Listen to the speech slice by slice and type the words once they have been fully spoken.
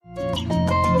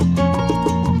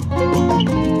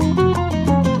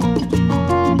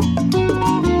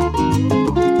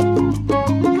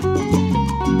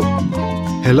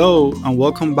Hello and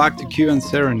welcome back to Cuban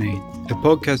Serenade, a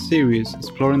podcast series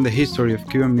exploring the history of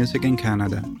Cuban music in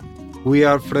Canada. We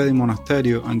are Freddy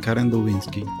Monasterio and Karen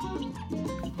Dubinsky.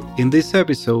 In this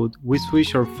episode, we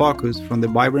switch our focus from the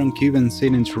vibrant Cuban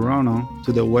scene in Toronto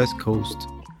to the West Coast,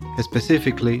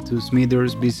 specifically to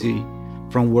Smithers,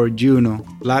 BC, from where Juno,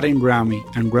 Latin Grammy,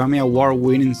 and Grammy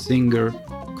Award-winning singer,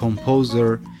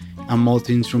 composer, and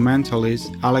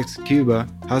multi-instrumentalist Alex Cuba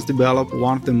has developed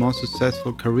one of the most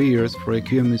successful careers for a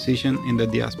Cuban musician in the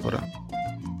diaspora.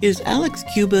 Is Alex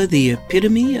Cuba the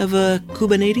epitome of a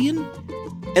Cubanadian?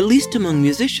 At least among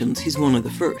musicians, he's one of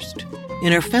the first.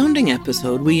 In our founding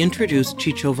episode, we introduced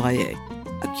Chicho Valle,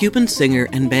 a Cuban singer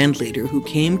and bandleader who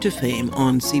came to fame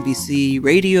on CBC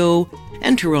radio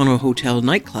and Toronto hotel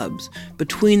nightclubs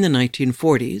between the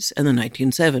 1940s and the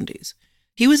 1970s.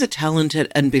 He was a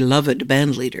talented and beloved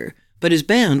bandleader, but his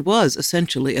band was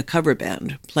essentially a cover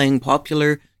band, playing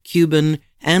popular Cuban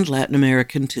and Latin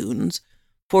American tunes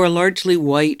for a largely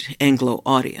white Anglo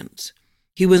audience.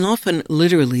 He was often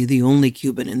literally the only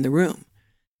Cuban in the room.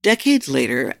 Decades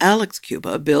later, Alex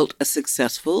Cuba built a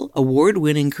successful,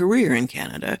 award-winning career in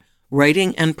Canada,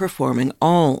 writing and performing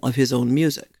all of his own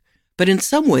music. But in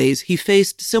some ways, he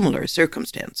faced similar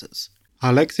circumstances.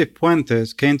 Alexis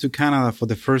Puentes came to Canada for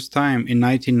the first time in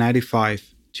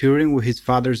 1995, touring with his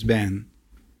father's band.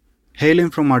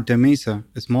 Hailing from Artemisa,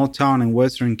 a small town in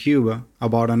western Cuba,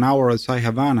 about an hour outside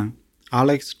Havana,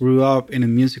 Alex grew up in a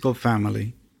musical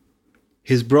family.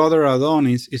 His brother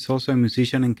Adonis is also a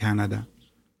musician in Canada.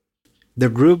 The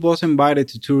group was invited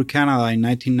to tour Canada in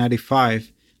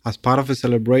 1995 as part of a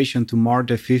celebration to mark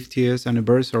the 50th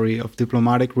anniversary of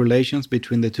diplomatic relations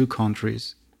between the two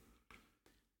countries.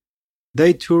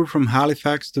 They toured from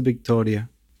Halifax to Victoria.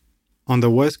 On the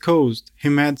West Coast, he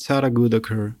met Sarah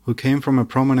Goodacre, who came from a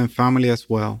prominent family as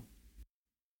well.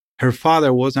 Her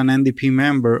father was an NDP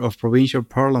member of provincial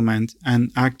parliament and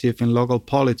active in local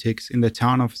politics in the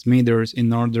town of Smithers in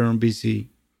northern BC.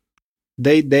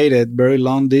 They dated very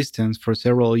long distance for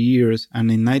several years, and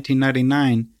in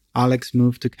 1999, Alex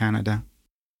moved to Canada.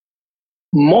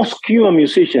 Most Cuban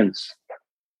musicians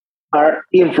are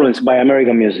influenced by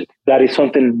American music. That is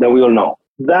something that we all know.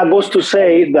 That goes to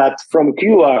say that from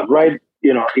Cuba, right,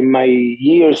 in my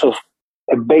years of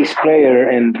a bass player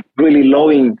and really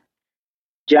loving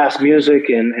jazz music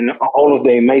and all of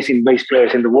the amazing bass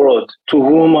players in the world, to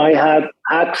whom I had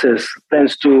access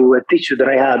thanks to a teacher that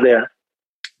I had there.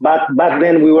 But back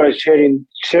then we were sharing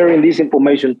this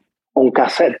information on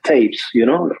cassette tapes,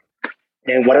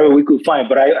 and whatever we could find.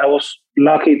 But I was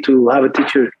lucky to have a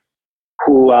teacher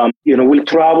who, will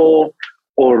travel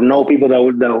or know people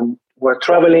that were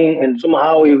traveling, and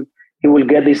somehow he will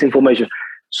get this information.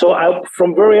 So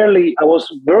from very early, I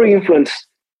was very influenced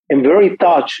and very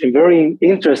touched and very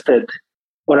interested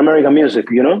in American music,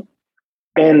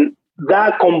 and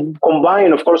that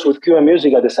combined, of course, with Cuban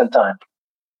music at the same time.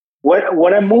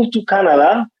 When I moved to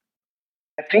Canada,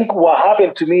 I think what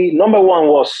happened to me, number one,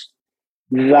 was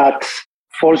that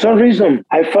for some reason,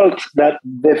 I felt that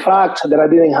the fact that I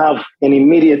didn't have an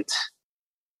immediate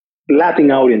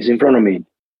Latin audience in front of me,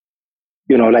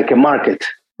 like a market,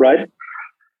 right?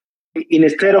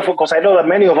 Instead of, because I know that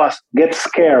many of us get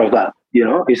scared of that,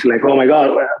 it's like, oh my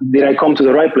God, did I come to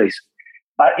the right place?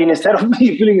 But instead of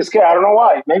me feeling scared, I don't know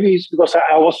why. Maybe it's because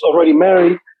I was already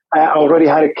married, I already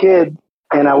had a kid,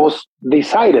 and I was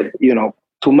decided,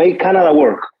 to make Canada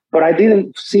work. But I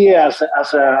didn't see it as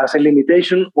a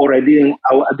limitation, or I didn't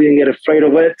get afraid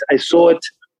of it. I saw it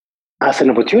as an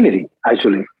opportunity,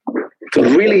 actually, to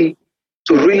really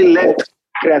let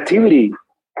creativity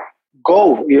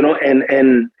go,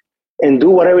 and do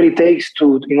whatever it takes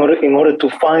in order to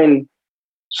find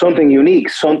something unique,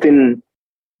 something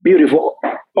beautiful.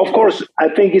 Of course, I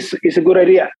think it's a good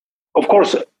idea. Of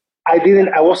course,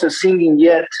 I wasn't singing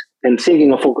yet, and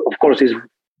singing, of course, is a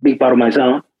big part of my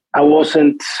sound. I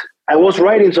was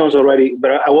writing songs already,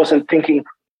 but I wasn't thinking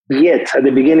yet at the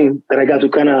beginning that I got to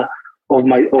Canada of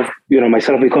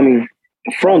myself becoming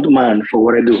a front man for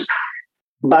what I do.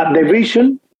 But the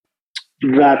vision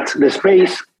that the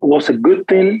space was a good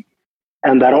thing,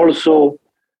 and that also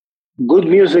good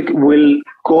music will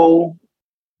go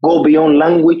beyond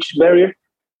language barrier,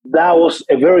 that was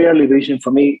a very early vision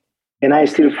for me, and I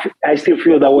still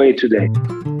feel that way today.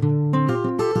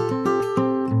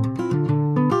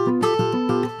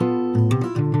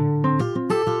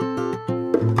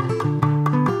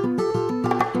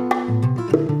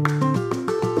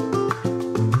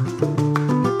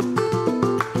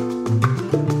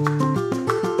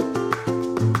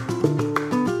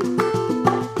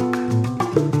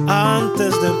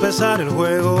 Antes de empezar el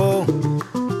juego,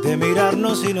 de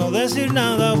mirarnos y no decir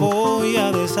nada, voy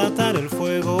a desatar el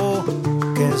fuego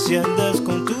que enciendes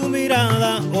con tu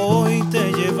mirada. Hoy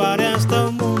te llevaré hasta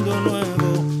un mundo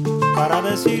nuevo para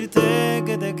decirte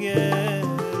que te quiero.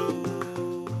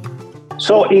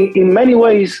 So in many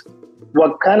ways,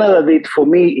 what Canada did for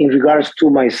me in regards to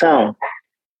my sound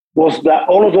was that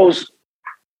all of those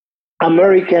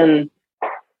American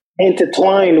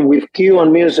intertwined with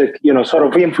Cuban music, sort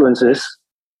of influences,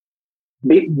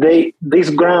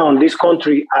 this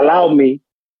country allowed me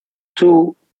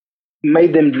to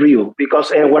make them real.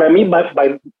 Because what I mean by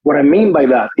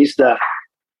that is that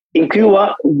in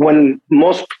Cuba, when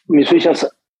most musicians,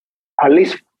 at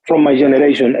least from my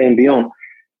generation and beyond,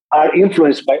 are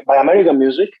influenced by American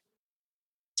music,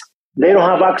 they don't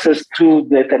have access to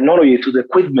the technology, to the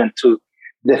equipment, to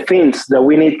the things that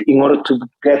we need in order to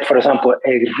get, for example,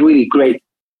 a really great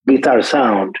guitar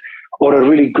sound or a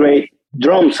really great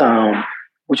drum sound,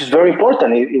 which is very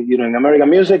important, in American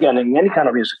music and in any kind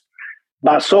of music.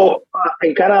 But so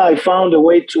in Canada, I found a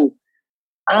way to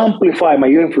amplify my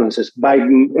influences by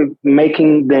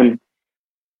making them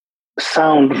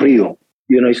sound real.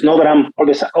 It's not that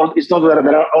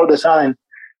all the sudden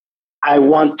I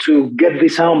want to get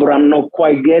this sound, but I'm not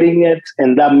quite getting it,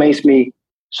 and that makes me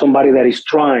somebody that is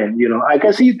trying. I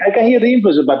can hear the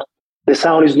influences, but the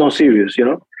sound is not serious.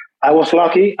 I was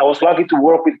lucky to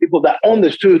work with people that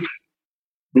understood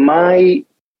my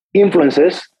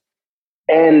influences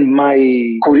and my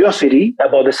curiosity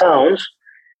about the sounds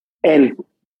and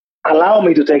allow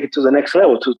me to take it to the next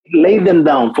level, to lay them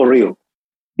down for real,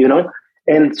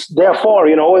 And therefore,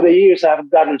 over the years, I've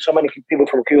gotten so many people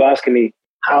from Cuba asking me,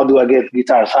 how do I get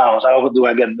guitar sounds? How do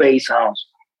I get bass sounds?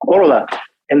 All of that.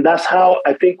 And that's how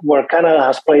I think where Canada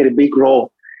has played a big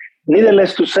role.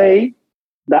 Needless to say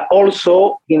that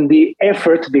also in the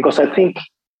effort, because I think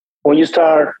when you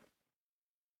start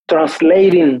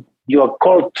translating your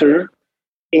culture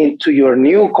into your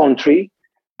new country,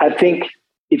 I think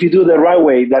if you do the right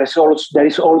way, there is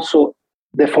also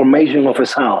the formation of a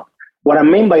sound. What I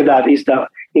mean by that is that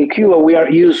in Cuba, we are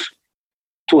used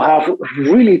to have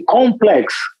really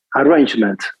complex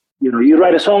arrangements. You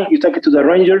write a song, you take it to the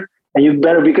arranger, and you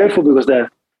better be careful because the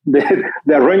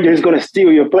arranger is going to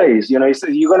steal your place. You're going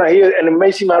to hear an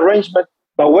amazing arrangement,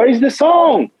 but where is the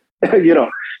song?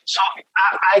 So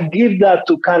I give that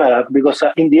to Canada because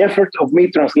in the effort of me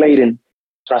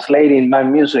translating my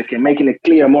music and making it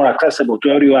clear, more accessible to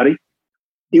everybody,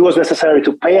 it was necessary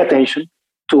to pay attention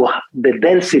to the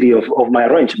density of my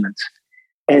arrangements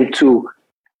and to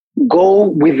go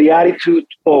with the attitude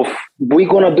of we're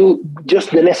going to do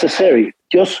just the necessary,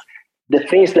 just the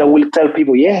things that will tell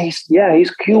people, he's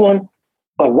Cuban,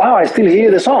 but wow, I still hear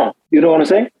the song. You know what I'm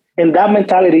saying? And that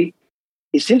mentality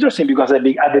is interesting because at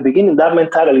the beginning, that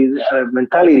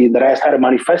mentality that I started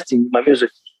manifesting in my music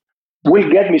will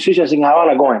get musicians in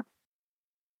Havana going,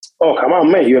 oh, come on,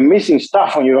 man, you're missing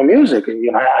stuff on your music.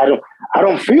 I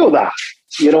don't feel that.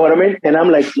 You know what I mean? And I'm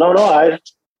like, no,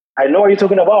 I know what you're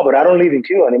talking about, but I don't live in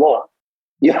Cuba anymore.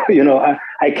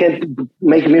 I can't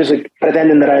make music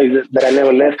pretending that I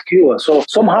never left Cuba. So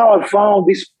somehow I found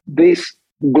this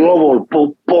global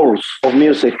pulse of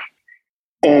music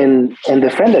and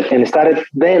defended and started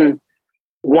then.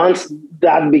 Once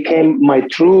that became my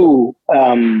true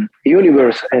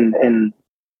universe and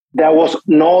there was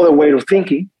no other way of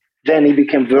thinking, then it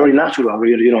became very natural,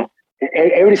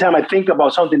 Every time I think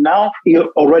about something now, it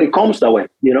already comes that way,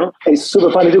 It's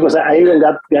super funny too, because I even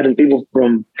got people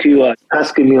from Cuba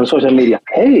asking me on social media,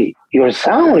 hey, your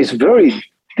sound is very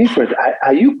different.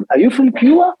 Are you from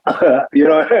Cuba?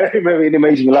 It made me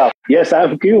amazing laugh. Yes,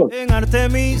 I'm Cuban. En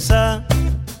Artemisa,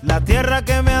 la tierra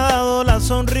que me ha dado la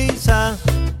sonrisa,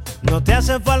 no te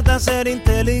hace falta ser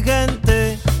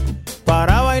inteligente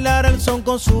para bailar el son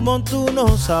con su montuno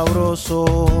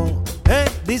sabroso.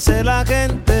 Dice la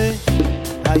gente,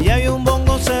 allí hay un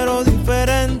bongocero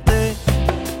diferente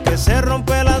que se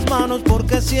rompe las manos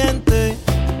porque siente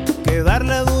que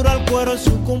darle duro al cuero es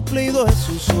su cumplido, es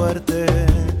su suerte.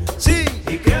 Sí,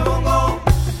 y que bongo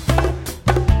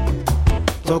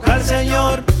toca el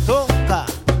señor, toca,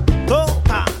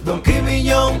 Don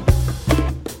Quimiñón.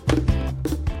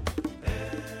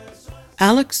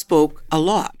 Alex spoke a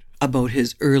lot about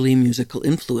his early musical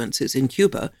influences in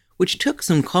Cuba, which took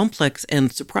some complex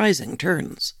and surprising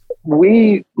turns.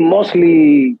 We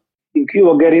mostly in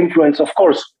Cuba get influence, of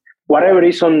course, whatever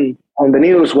is on the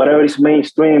news, whatever is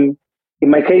mainstream. In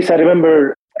my case, I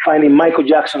remember finding Michael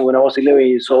Jackson when I was 11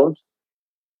 years old.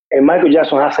 And Michael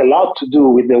Jackson has a lot to do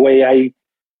with the way I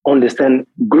understand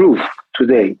groove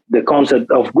today, the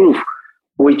concept of groove,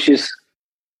 which is,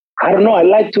 I don't know, I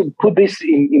like to put this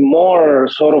in more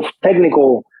sort of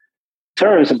technical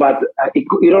terms, but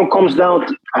it all comes down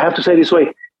to, I have to say this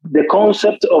way, the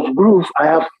concept of groove I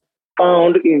have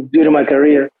found during my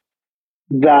career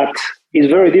that is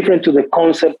very different to the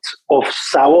concept of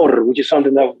sabor, which is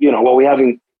something that, what we have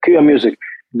in Cuban music.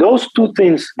 Those two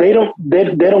things, they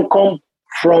don't come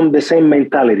from the same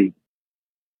mentality.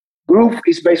 Groove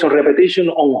is based on repetition,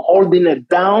 on holding it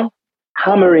down,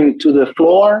 hammering to the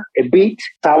floor a beat.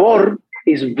 Sabor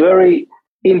is very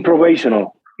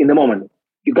improvisational in the moment.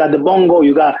 You got the bongo,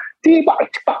 you got it's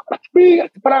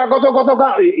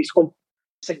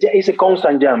a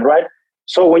constant jam, right?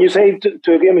 So when you say to a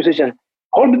Cuban musician,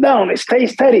 hold it down, stay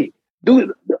steady,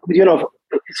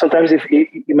 sometimes it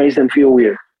makes them feel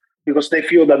weird because they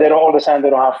feel that they don't all the time, they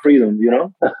don't have freedom,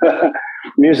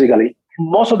 musically.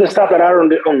 Most of the stuff that are on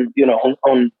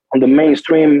the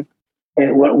mainstream,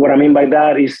 and what I mean by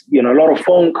that is, a lot of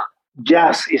funk.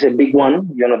 Jazz is a big one,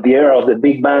 the era of the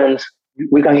big bands.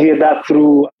 We can hear that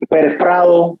through Pérez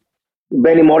Prado,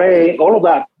 Benny Moré, all of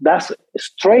that. That's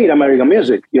straight American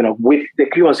music, with the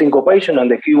Cuban syncopation and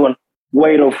the Cuban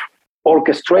way of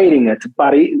orchestrating it.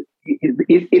 But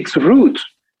its roots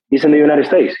is in the United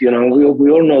States. We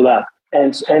all know that.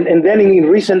 And then in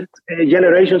recent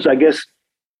generations, I guess,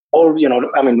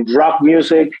 rock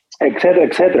music, etc.,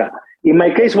 etc. In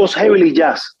my case, was heavily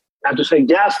jazz. I have to say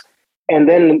jazz, and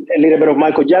then a little bit of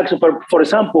Michael Jackson. For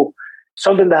example,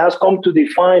 something that has come to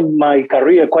define my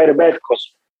career quite a bit,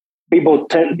 because people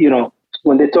tend,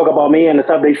 when they talk about me and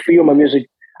stuff, they feel my music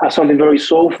as something very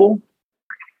soulful.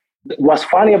 What's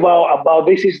funny about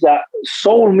this is that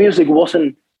soul music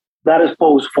wasn't that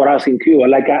exposed for us in Cuba.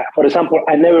 Like, for example,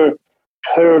 I never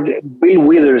heard Bill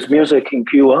Withers' music in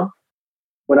Cuba.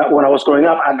 When I was growing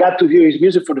up, I got to hear his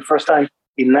music for the first time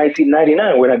in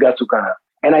 1999 when I got to Canada.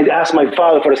 And I asked my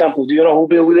father, for example, do you know who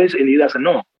Bill Withers is? And he doesn't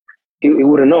know. He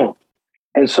wouldn't know.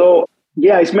 And so,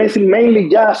 yeah, it's mainly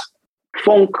jazz,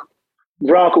 funk,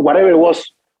 rock, whatever it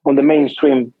was on the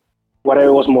mainstream,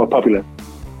 whatever was more popular.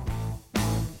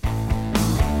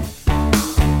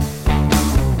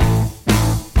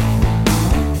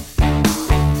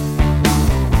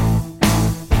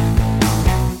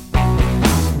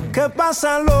 ¿Qué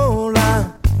pasa,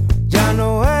 Lola? Ya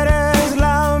no eres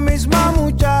la misma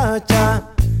muchacha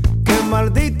que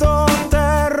maldito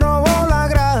te robó la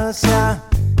gracia.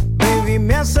 Baby,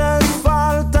 me haces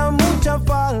falta, mucha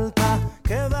falta.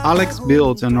 Alex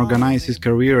built and organized his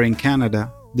career in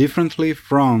Canada differently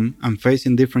from and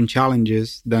facing different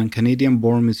challenges than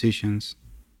Canadian-born musicians.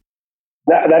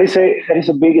 That is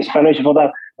a big explanation for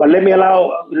that. But let me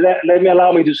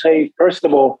allow me to say, first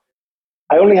of all,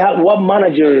 I only had one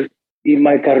manager in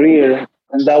my career,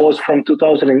 and that was from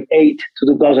 2008 to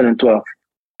 2012.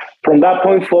 From that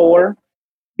point forward,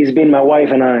 it's been my wife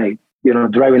and I,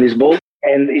 driving this boat.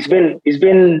 And it's been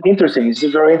interesting. It's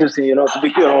been very interesting, to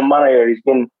be your own manager. It's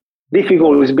been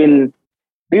difficult. It's been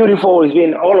beautiful. It's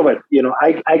been all of it.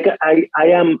 I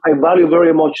value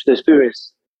very much the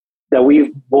spirits that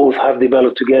we both have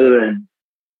developed together.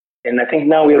 And I think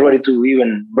now we're ready to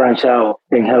even branch out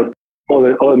and help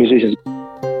other musicians.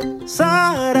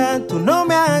 Sara, tú no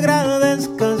me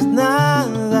agradezcas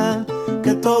nada,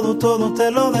 que todo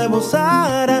te lo debo,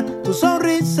 Sara. Tu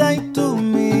sonrisa y tu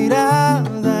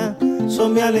mirada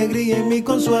son mi alegría y mi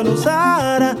consuelo,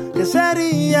 Sara. ¿Qué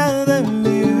sería de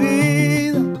mi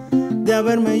vida de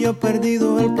haberme yo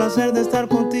perdido el placer de estar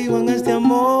contigo en este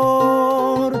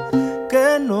amor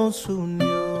que nos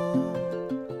unió?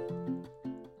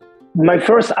 My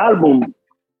first album,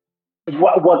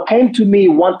 what came to me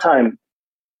one time,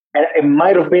 and it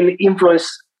might have been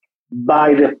influenced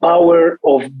by the power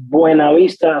of Buena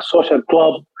Vista Social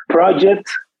Club project,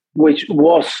 which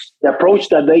was the approach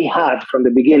that they had from the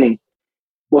beginning,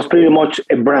 was pretty much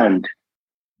a brand.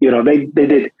 They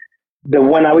did the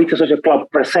Buena Vista Social Club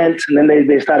Presents, and then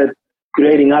they started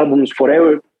creating albums for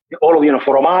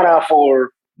for Omara,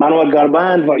 for Manuel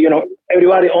Galvan, for,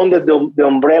 everybody under the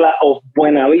umbrella of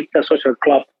Buena Vista Social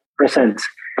Club Presents.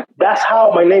 That's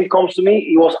how my name comes to me.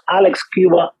 It was Alex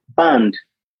Cuba Band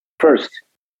first.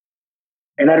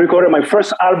 And I recorded my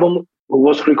first album,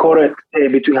 was recorded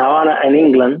between Havana and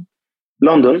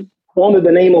London, under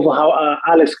the name of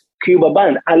Alex Cuba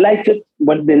Band. I liked it.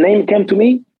 When the name came to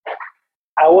me,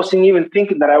 I wasn't even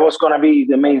thinking that I was going to be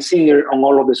the main singer on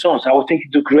all of the songs. I was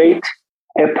thinking to create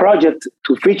a project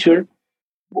to feature,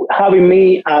 having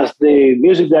me as the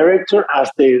music director,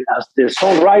 as the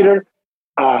songwriter,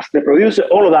 as the producer,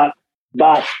 all of that,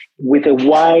 but with a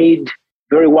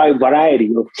very wide variety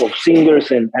of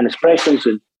singers and expressions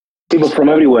and people from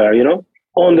everywhere,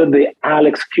 under the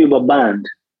Alex Cuba Band.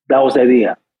 That was the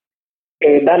idea.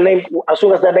 That name, as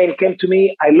soon as that name came to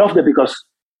me, I loved it because,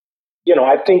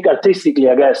 I think artistically,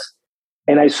 I guess,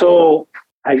 And I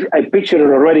pictured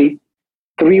it already,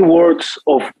 3 words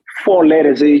of 4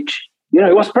 letters each.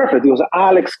 It was perfect. It was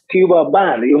Alex Cuba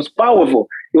Band. It was powerful.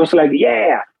 It was like,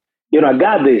 yeah, I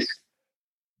got this.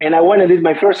 And I went and did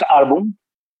my first album.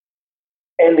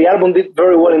 And the album did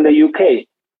very well in the UK.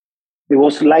 It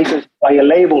was licensed by a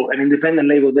label, an independent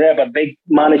label there, but they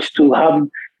managed to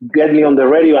get me on the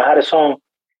radio. I had a song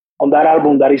on that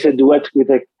album that is a duet with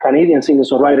a Canadian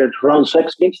singer-songwriter, Ron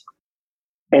Sexsmith.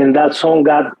 And that song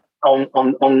got on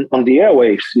the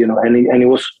airwaves, and it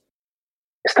was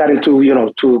starting to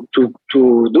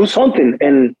do something.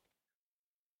 And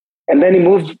then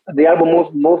the album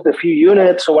moved a few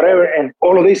units or whatever, and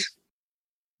all of this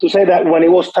to say that when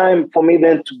it was time for me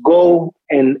then to go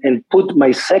and put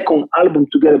my second album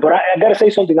together. But I got to say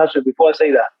something else before I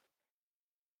say that.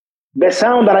 The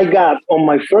sound that I got on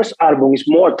my first album is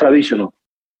more traditional.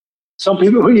 Some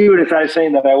people even started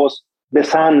saying that I was the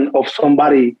son of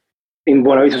somebody in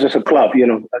Buenaventura Social Club,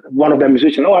 one of the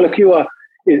musicians. Oh, Alex Cuba,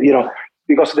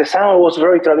 because the sound was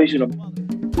very traditional.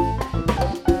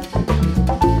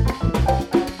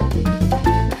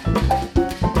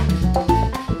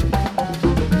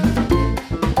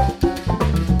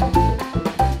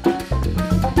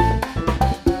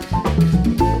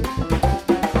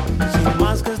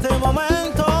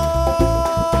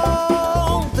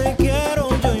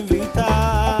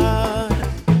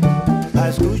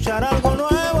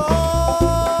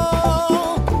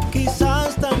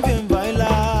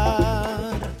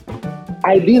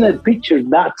 I didn't picture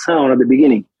that sound at the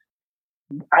beginning.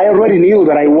 I already knew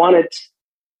that I wanted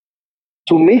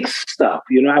to mix stuff.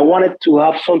 I wanted to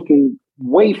have something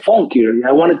way funkier.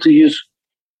 I wanted to use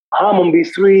Hammond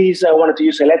B3s. I wanted to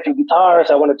use electric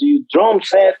guitars. I wanted to use drum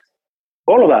set,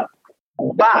 all of that.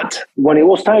 But when it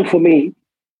was time for me,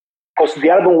 because the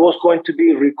album was going to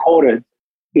be recorded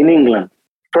in England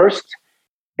first,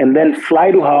 and then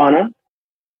fly to Havana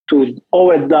to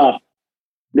overdub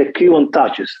the Cuban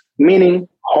touches, meaning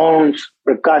horns,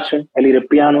 percussion, a little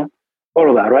piano, all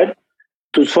of that, right?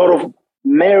 To sort of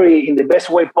marry in the best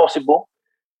way possible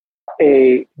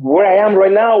where I am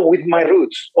right now with my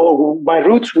roots, or my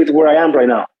roots with where I am right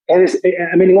now. And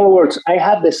in other words, I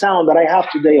have the sound that I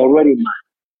have today already in mind.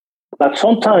 But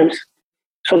sometimes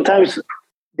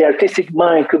the artistic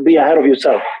mind could be ahead of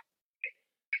yourself.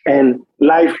 And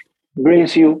life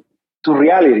brings you to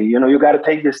reality. You got to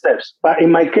take the steps. But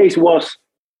in my case was,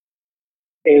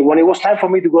 when it was time for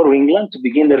me to go to England to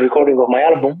begin the recording of my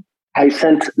album, I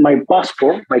sent my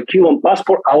passport, my Cuban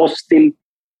passport. I was still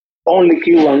only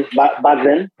Cuban back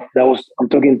then. I'm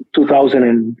talking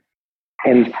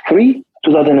 2003.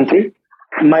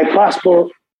 My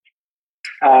passport,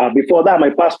 before that, I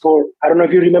don't know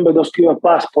if you remember those Cuban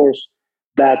passports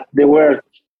that they were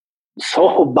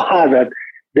so bad that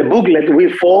the booklet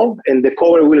will fall and the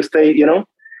cover will stay,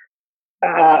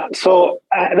 So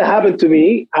that happened to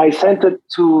me. I sent it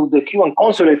to the Cuban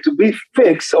consulate to be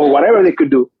fixed or whatever they could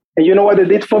do. And you know what they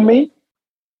did for me?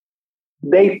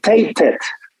 They taped it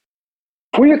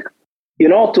quick,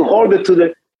 to hold it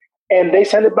and they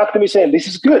sent it back to me saying, this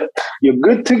is good. You're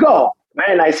good to go.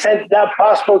 Man, I sent that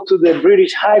passport to the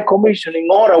British High Commission in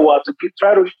Ottawa to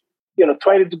try to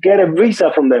get a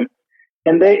visa from them.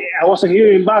 And I wasn't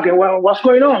hearing back. And well, what's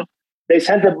going on? They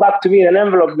sent it back to me in an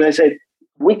envelope and they said,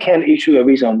 we can't issue a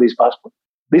visa on this passport.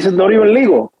 This is not even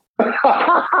legal.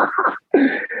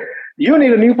 You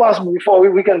need a new passport before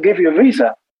we can give you a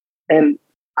visa. And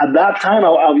at that time, I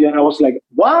was like,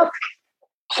 what?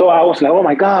 So I was like, oh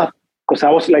my God. Because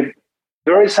I was like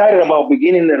very excited about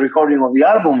beginning the recording of the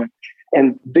album.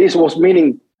 And this was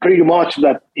meaning pretty much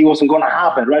that it wasn't going to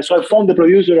happen, right? So I phoned the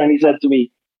producer and he said to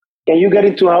me, can you get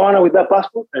into Havana with that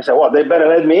passport? I said, well, they better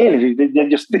let me in. They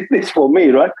just did this for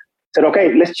me, right? I said,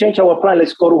 okay, let's change our plan.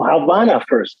 Let's go to Havana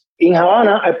first. In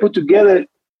Havana, I put together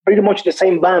pretty much the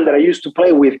same band that I used to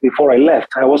play with before I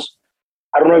left. I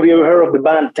don't know if you ever heard of the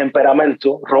band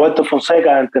Temperamento, Roberto Fonseca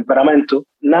and Temperamento.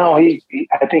 Now I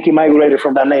think he migrated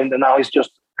from that name, and now he's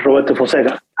just Roberto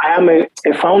Fonseca. I am a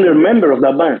founder member of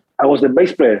that band. I was the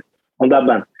bass player on that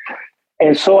band.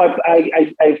 And so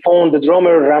I phoned the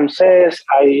drummer, Ramses.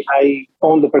 I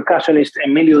phoned the percussionist,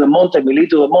 Milito de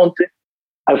Monte.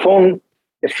 I phoned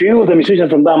a few of the musicians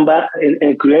from that band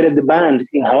and created the band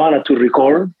in Havana to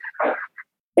record.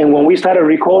 And when we started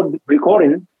recording,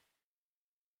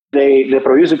 the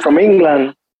producer from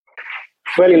England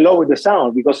fell in love with the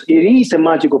sound because it is a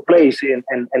magical place. And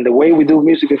the way we do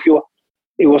music in Cuba,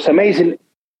 it was amazing.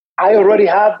 I already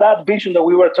had that vision that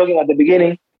we were talking at the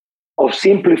beginning of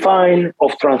simplifying,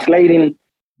 of translating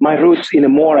my roots in a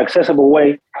more accessible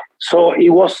way. So it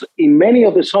was, in many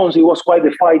of the songs, it was quite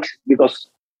a fight because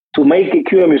to make a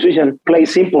Cuban musician play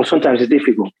simple sometimes is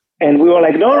difficult. And we were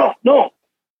like, no,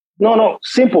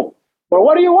 simple. But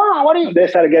what do you want? What do you? They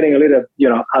started getting a little,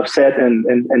 upset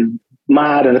and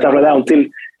mad and stuff like that until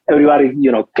everybody,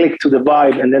 clicked to the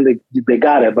vibe, and then they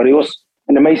got it. But it was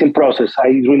an amazing process. I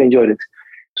really enjoyed it.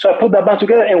 So I put that band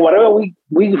together, and whatever we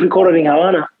recorded in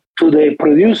Havana, to the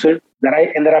producer that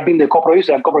I ended up being the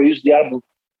co-producer, I co-produced the album.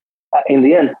 In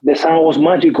the end, the sound was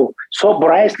magical. So,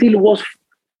 but I still was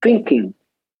thinking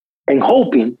and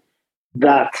hoping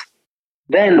that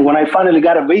then when I finally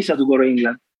got a visa to go to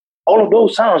England, all of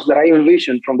those sounds that I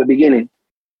envisioned from the beginning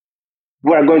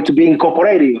were going to be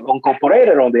incorporated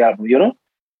on the album,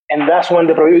 And that's when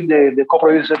the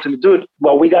co-producer said to me, dude,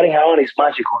 what we got in Havana is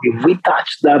magical. If we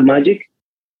touch that magic,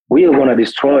 we are going to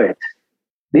destroy it.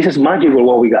 This is magical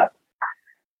what we got.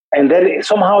 And then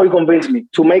somehow he convinced me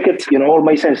to make it, all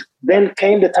made sense. Then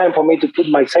came the time for me to put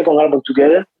my second album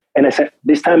together. And I said,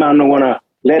 this time I'm not going to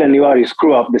let anybody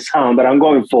screw up the sound that I'm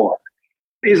going for.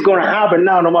 It's going to happen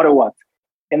now, no matter what.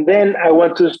 And then I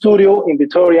went to the studio in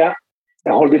Victoria,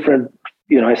 a whole different,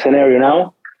 scenario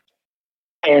now.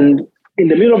 And in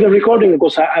the middle of the recording,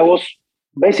 because I was,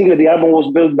 basically the album was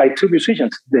built by two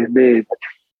musicians. The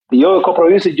other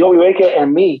co-producer, Joey Baker,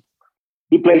 and me.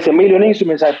 He plays a million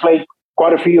instruments. I played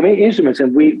quite a few instruments,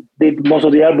 and we did most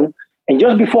of the album. And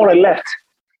just before I left,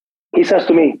 he says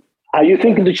to me, are you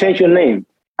thinking to change your name?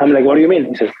 I'm like, what do you mean?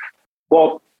 He says,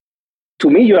 well, to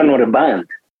me, you are not a band.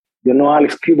 You're not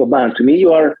Alex Cuba band. To me,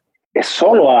 you are a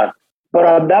solo act. But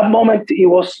at that moment, it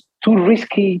was too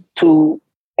risky to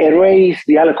erase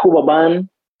the Alex Cuba band,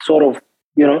 sort of,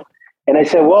 And I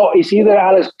said, well, it's either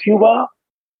Alex Cuba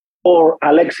or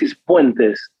Alexis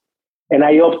Puentes. And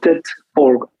I opted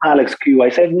for Alex Cuba. I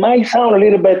said, it might sound a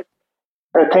little bit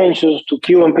pretentious to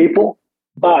Cuban people,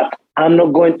 but I'm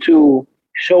not going to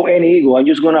show any ego. I'm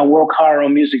just going to work hard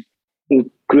on music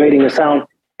in creating a sound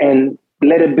and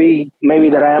let it be maybe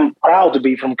that I am proud to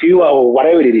be from Cuba or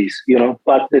whatever it is,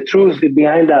 But the truth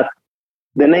behind that,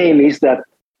 the name is that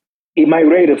it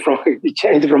migrated it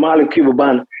changed from Alex Cuba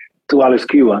Band to Alex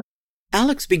Cuba.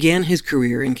 Alex began his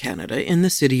career in Canada in the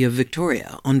city of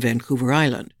Victoria on Vancouver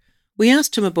Island. We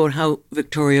asked him about how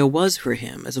Victoria was for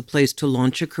him as a place to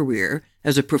launch a career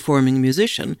as a performing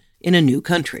musician in a new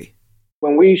country.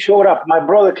 When we showed up, my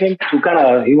brother came to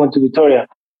Canada. He went to Victoria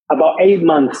about 8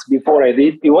 months before I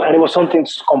did. And it was something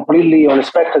completely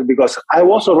unexpected because I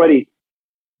was already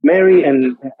married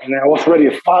and I was already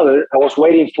a father. I was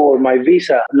waiting for my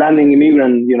visa, landing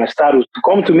immigrant status to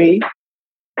come to me.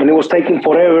 And it was taking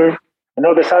forever. And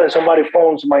all of a sudden, somebody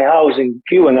phones my house in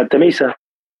Cuba, in Artemisa,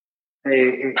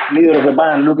 a leader of the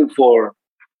band looking for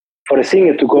a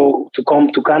singer to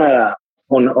come to Canada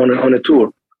on a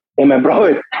tour. And my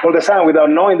brother, all the time, without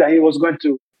knowing that he was going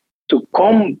to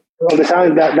come, all the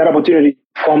time that opportunity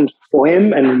comes for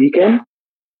him, and he came.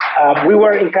 We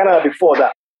were in Canada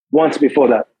once before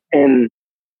that. And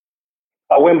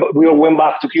we went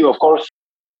back to Cuba, of course.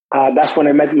 That's when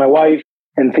I met my wife,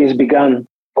 and things began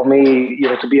for me,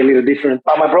 to be a little different.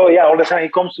 But my brother, all the time, he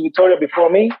comes to Victoria before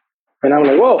me, and I'm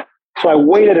like, whoa. So I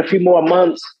waited a few more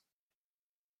months,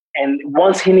 and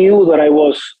once he knew that I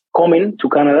was coming to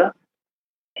Canada,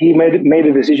 he made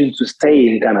a decision to stay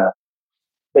in Canada.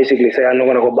 Basically say, I'm not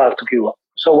going to go back to Cuba.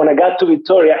 So when I got to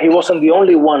Victoria, he wasn't the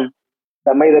only one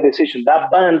that made the decision.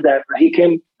 That band that he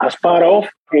came as part of,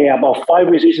 about 5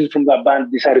 musicians from that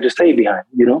band decided to stay behind,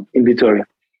 in Victoria.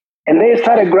 And they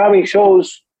started grabbing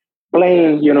shows,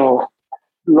 playing,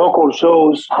 local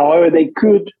shows, however they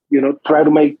could, try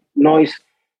to make noise.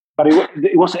 But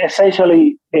it was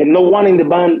essentially no one in the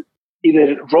band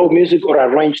either wrote music or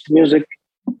arranged music.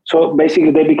 So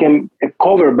basically they became a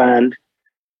cover band.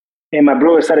 And my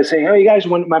brother started saying, hey, guys,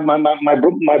 when my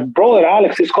brother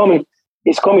Alex is coming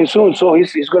soon. So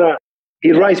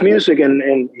he writes music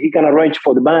and he can arrange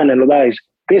for the band and all that.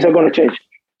 Things are going to change.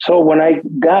 So when I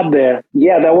got there,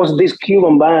 that was this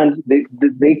Cuban band.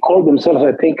 They called themselves,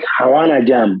 I think, Havana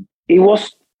Jam. It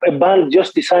was a band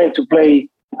just designed to play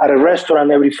at a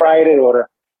restaurant every Friday or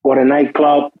a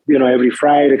nightclub, every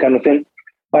Friday kind of thing.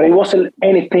 But it wasn't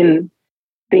anything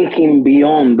thinking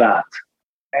beyond that,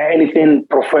 anything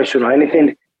professional,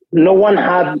 anything. No one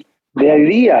had the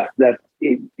idea that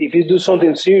if you do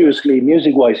something seriously,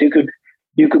 music-wise, you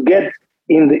could get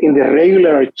in the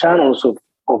regular channels of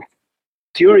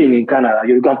touring in Canada.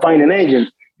 You can find an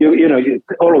agent,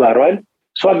 all of that, right?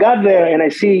 So I got there and I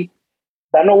see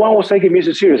that no one was taking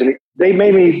music seriously. They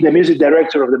made me the music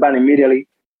director of the band immediately.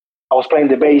 I was playing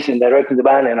the bass and directing the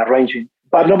band and arranging.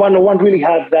 But no one really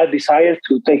had that desire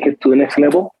to take it to the next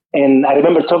level. And I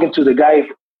remember talking to the guy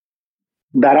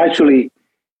that actually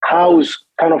housed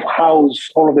kind of house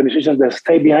all of the musicians that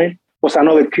stayed behind was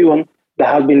another Cuban that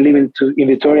has been living in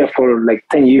Victoria for like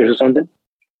 10 years or something.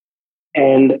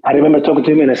 And I remember talking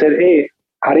to him and I said, hey,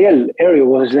 Ariel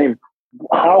was his name.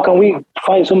 How can we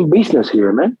find some business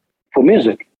here, man, for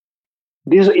music?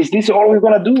 Is this all we're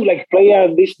going to do? Like play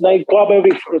at this nightclub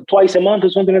twice a month or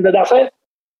something like that? That's it?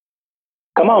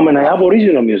 Come on, man, I have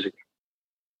original music.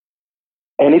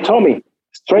 And he told me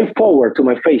straightforward to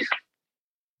my face,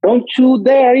 don't you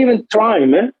dare even try,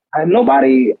 man. And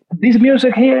this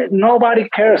music here, nobody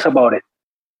cares about it.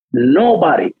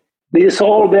 Nobody. This is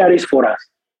all there is for us.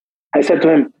 I said to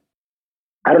him,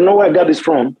 I don't know where I got this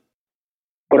from,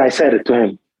 but I said it to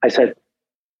him. I said,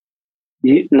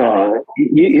 you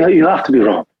have to be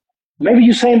wrong. Maybe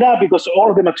you're saying that because all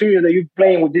of the material that you're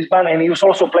playing with this band, and he was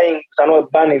also playing another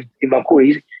band in Vancouver,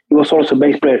 he was also a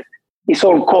bass player. It's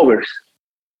all covers.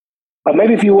 But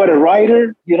maybe if you were a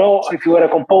writer, if you were a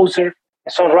composer,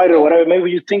 a songwriter, or whatever,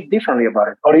 maybe you think differently about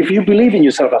it. Or if you believe in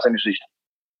yourself as a musician.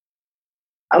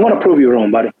 I'm going to prove you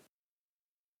wrong, buddy.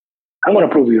 I'm going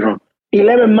to prove you wrong.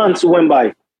 11 months went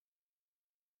by,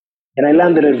 and I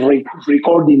landed a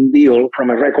recording deal from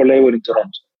a record label in Toronto.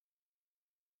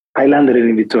 I landed it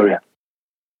in Victoria.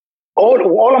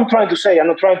 All I'm trying to say, I'm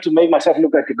not trying to make myself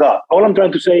look like a god. All I'm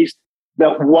trying to say is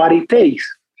that what it takes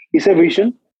is a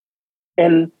vision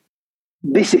and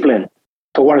discipline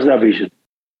towards that vision.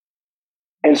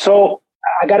 And so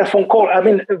I got a phone call. I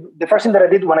mean, the first thing that I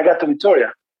did when I got to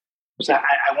Victoria was I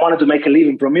wanted to make a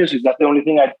living from music. That's the only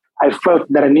thing I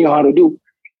felt that I knew how to do.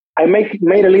 I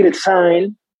made a little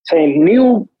sign saying,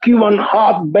 new Cuban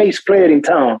hot bass player in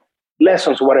town,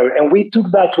 lessons, whatever. And we took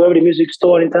that to every music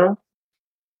store in town.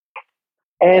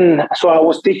 And so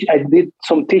I did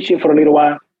some teaching for a little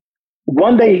while.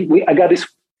 One day I got this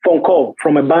phone call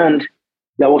from a band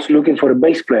that was looking for a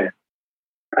bass player.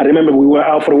 I remember we were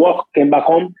out for a walk, came back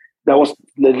home. That was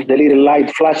the little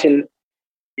light flashing,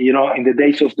 in the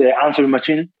days of the answering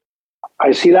machine.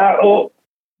 I see that.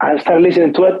 I started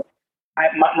listening to it.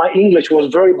 My English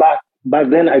was very bad. Back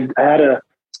then, I had a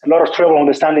lot of trouble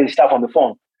understanding stuff on the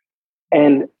phone.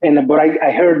 But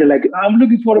I heard I'm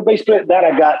looking for a bass player. That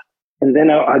I got. And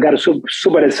then I got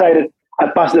super excited. I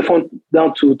passed the phone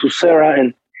down to Sarah.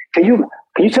 And can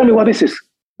you tell me what this is?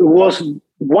 It was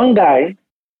one guy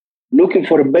looking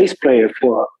for a bass player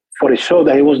for a show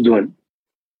that he was doing.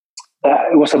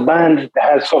 It was a band that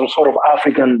had some sort of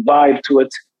African vibe to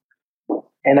it.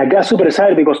 And I got super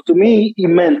excited because to me, it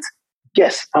meant,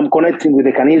 yes, I'm connecting with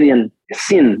the Canadian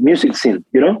music scene,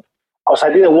 Because I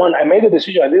made the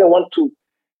decision, I didn't want to,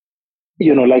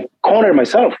 corner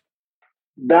myself.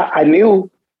 That I knew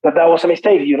that was a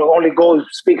mistake, only go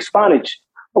speak Spanish.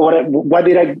 Why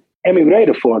did I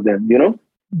emigrate for then,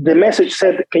 The message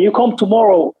said, can you come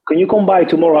by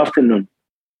tomorrow afternoon?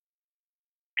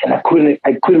 And I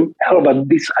couldn't help but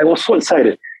this. I was so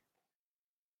excited.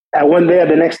 I went there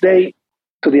the next day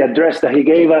to the address that he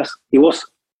gave us. He was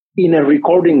in a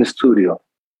recording studio.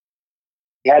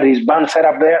 He had his band set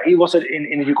up there. He was a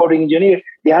recording engineer.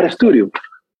 He had a studio.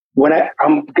 When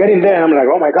I'm getting there, I'm like,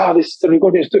 oh my God, this is the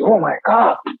recording studio. Oh my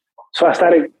God. So I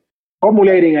started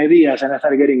formulating ideas and I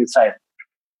started getting excited.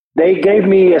 They gave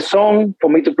me a song for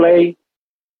me to play.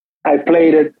 I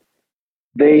played it.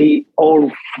 They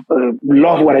all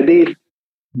loved what I did.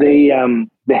 They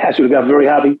actually got very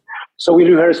happy. So we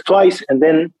rehearsed twice and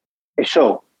then a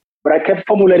show. But I kept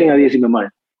formulating ideas in my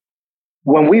mind.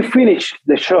 When we finished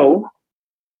the show,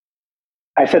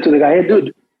 I said to the guy, hey,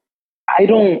 dude, I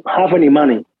don't have any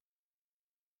money,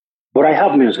 but I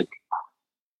have music.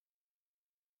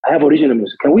 I have original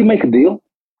music. Can we make a deal?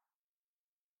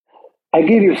 I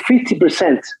give you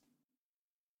 50%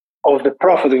 of the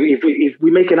profit. If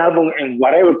we make an album and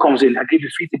whatever comes in, I give you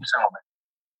 50% of it.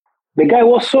 The guy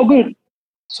was so good,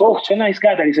 such a nice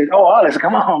guy that he said, oh, Alex,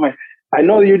 come on, man. I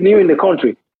know you're new in the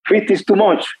country. 50 is too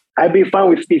much. I'd be fine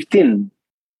with 15,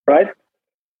 right?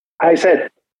 I said,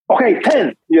 okay,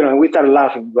 10. We started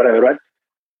laughing, whatever, right?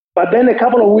 But then a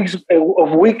couple of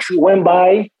weeks went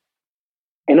by,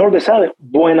 and all of a sudden,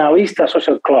 Buena Vista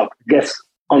Social Club gets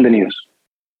on the news.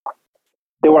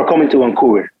 They were coming to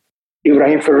Vancouver.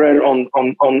 Ibrahim Ferrer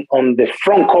on the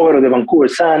front cover of the Vancouver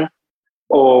Sun,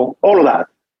 or all of that.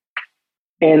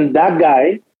 And that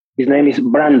guy, his name is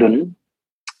Brandon,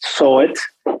 saw it,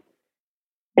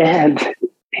 and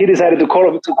he decided to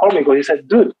call me because he said,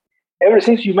 dude, ever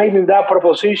since you made me that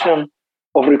proposition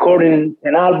of recording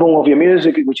an album of your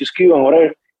music, which is Cuban,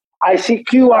 whatever, I see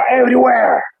Cuba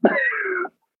everywhere.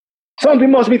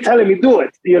 Something must be telling me, do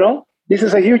it, This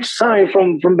is a huge sign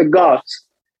from the gods.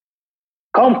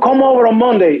 Come over on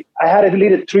Monday. I had a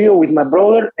little trio with my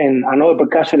brother and another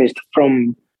percussionist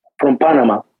from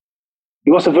Panama.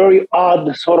 It was a very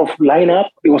odd sort of lineup.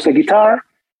 It was a guitar,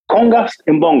 congas,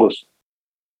 and bongos.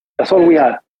 That's all we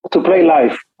had to play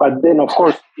live. But then, of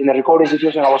course, in a recording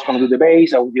situation, I was going to do the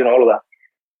bass, all of that.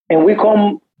 And we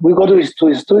go to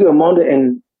the studio Monday,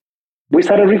 and we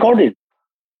started recording.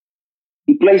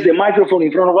 He placed the microphone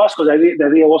in front of us because the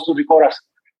idea was to record us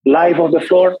live on the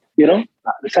floor,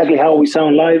 exactly how we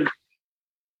sound live.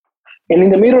 And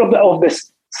in the middle of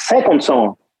the second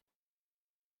song,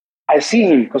 I see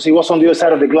him because he was on the other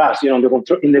side of the glass, in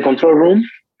the control room.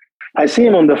 I see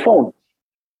him on the phone.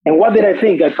 And what did I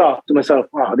think? I thought to myself,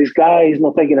 oh, this guy is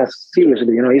not taking us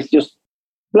seriously. He's just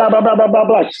blah, blah, blah, blah, blah,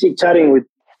 blah, chit-chatting with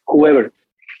whoever.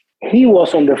 He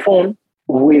was on the phone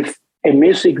with a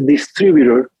music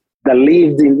distributor that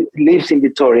lives in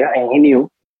Victoria, and he knew.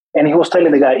 And he was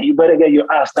telling the guy, you better get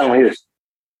your ass down here.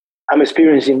 I'm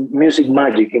experiencing music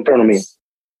magic in front of me.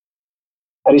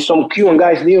 There is some Cuban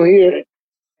guys new here,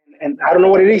 and I don't know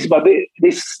what it is, but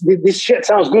this shit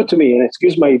sounds good to me. And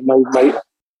excuse my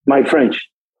French.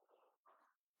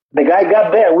 The guy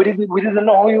got there. We didn't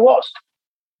know who he was.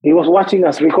 He was watching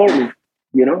us recording,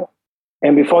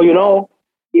 And before you know,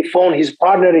 he phoned his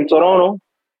partner in Toronto.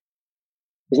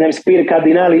 His name is Peter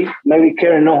Cardinali. Maybe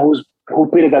Karen knows who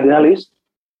Peter Cardinali is,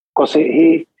 because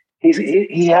he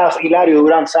has Hilario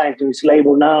Duran signed to his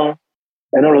label now,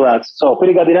 and all of that. So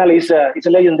Peter Cardinali is a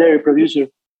legendary producer,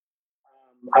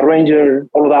 arranger,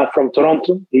 all of that from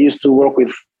Toronto. He used to work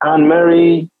with Anne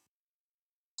Murray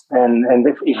and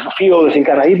a few others in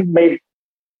Canada. He made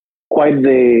quite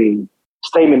the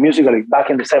statement musically back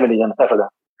in the 70s and stuff like that.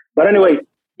 But anyway,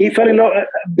 he fell in love.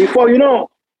 Before you know,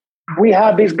 we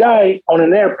had this guy on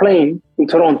an airplane in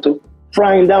Toronto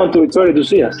flying down to Victoria to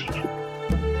see us.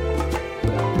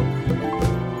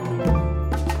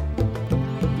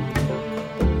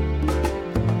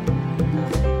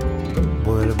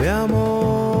 Vuelve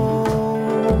amor,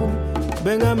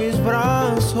 ven a mis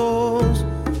brazos,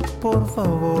 por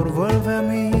favor vuelve a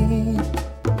mí.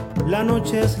 La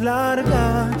noche es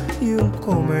larga y un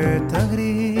cometa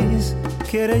gris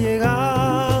quiere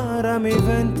llegar a mi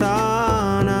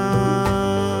ventana.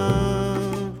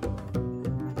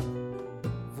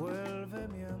 Vuelve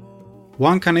mi amor.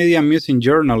 One Canadian music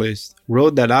journalist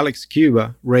wrote that Alex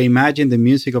Cuba reimagined the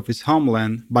music of his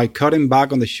homeland by cutting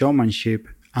back on the showmanship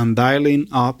and dialing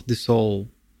up the soul.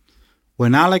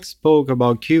 When Alex spoke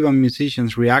about Cuban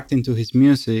musicians reacting to his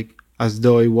music as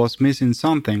though it was missing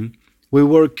something, we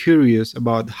were curious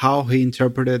about how he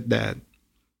interpreted that.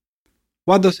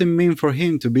 What does it mean for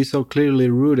him to be so clearly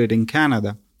rooted in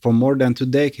Canada for more than 2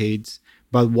 decades,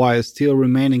 but while still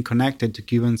remaining connected to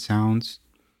Cuban sounds?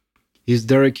 Is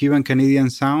there a Cuban-Canadian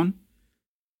sound?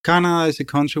 Canada is a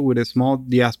country with a small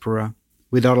diaspora,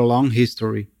 without a long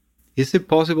history. Is it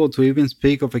possible to even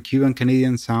speak of a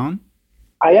Cuban-Canadian sound?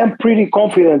 I am pretty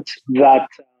confident that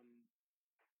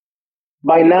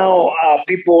by now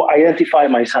people identify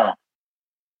my sound.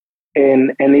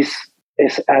 And I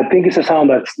think it's a sound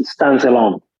that stands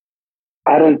alone.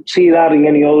 I don't see that in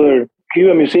any other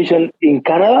Cuban musician in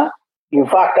Canada. In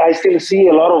fact, I still see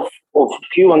a lot of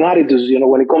Cuban attitudes,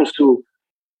 when it comes to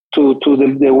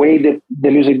the way that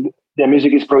the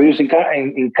music is produced in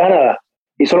Canada.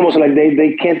 It's almost like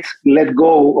they can't let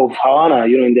go of Havana,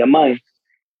 in their mind.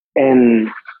 And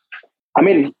I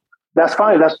mean, that's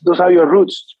fine. Those are your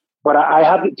roots. But I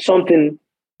have something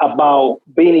about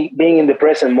being in the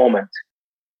present moment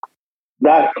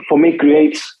that for me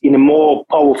creates in a more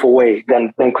powerful way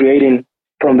than creating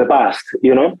from the past,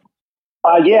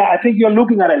 I think you're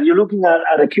looking at it. You're looking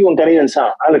at a Cuban Canadian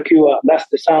sound. Cuba, that's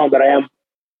the sound that I am.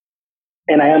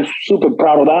 And I am super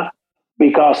proud of that,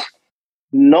 because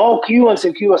no Cubans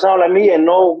in Cuba sound like me, and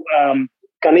no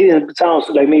Canadian sounds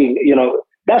like me,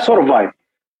 that sort of vibe.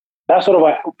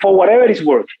 For whatever it's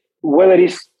worth, whether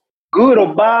it's good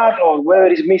or bad, or whether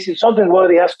it's missing something,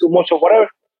 whether it has too much or whatever,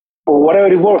 for whatever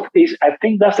it's worth, I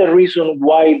think that's the reason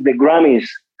why the Grammys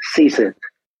sees it.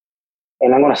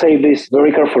 And I'm going to say this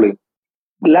very carefully.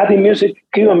 Latin music,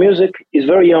 Cuban music, is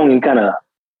very young in Canada.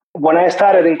 When I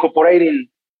started incorporating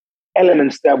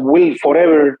elements that will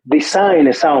forever design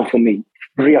a sound for me,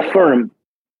 reaffirm,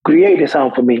 create a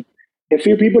sound for me, a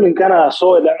few people in Canada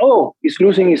saw it that, it's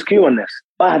losing its Cubanness.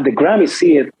 But the Grammys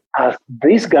see it as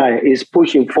this guy is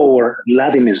pushing forward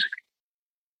Latin music.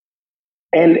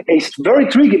 And it's very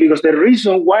tricky, because the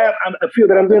reason why I feel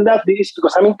that I'm doing that is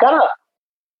because I'm in Canada.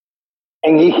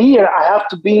 And here I have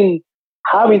to be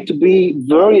having to be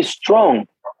very strong,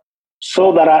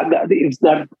 so that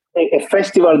a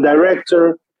festival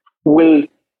director will,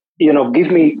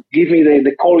 give me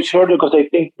the cold shoulder, because they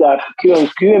think that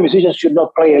Cuban musicians should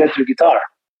not play electric guitar,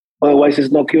 otherwise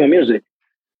it's not Cuban music.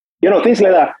 Things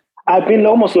like that. I've been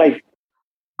almost like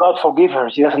God forgive her.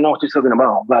 She doesn't know what she's talking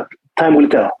about, but time will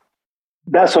tell.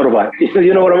 That sort of vibe.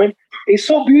 You know what I mean? It's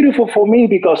so beautiful for me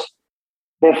because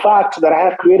the fact that I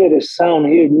have created a sound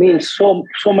here means so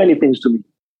many things to me.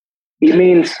 It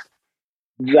means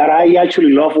that I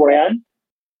actually love where I am.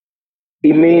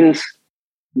 It means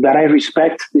that I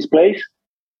respect this place.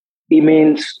 It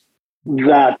means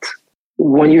that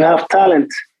when you have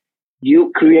talent,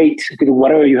 you create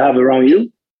whatever you have around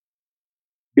you.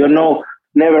 You know,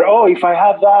 never, oh, if I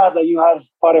have that you have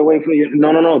far away from you.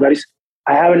 No. That is,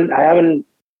 I haven't,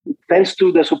 thanks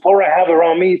to the support I have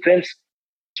around me, thanks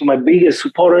to my biggest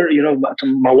supporter, you know, to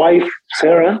my wife,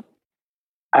 Sarah,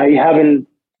 I haven't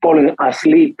fallen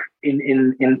asleep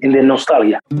in the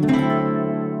nostalgia.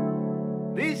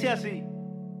 Dice así.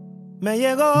 Me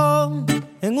llegó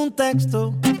en un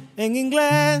texto en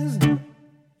inglés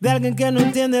de alguien que no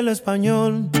entiende el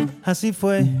español. Así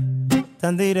fue,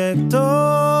 tan directo.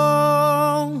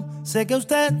 Sé que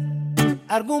usted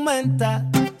argumenta,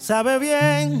 sabe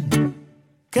bien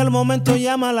que el momento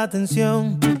llama la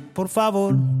atención. Por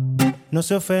favor, no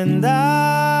se ofenda.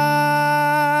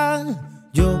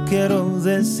 Yo quiero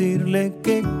decirle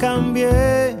que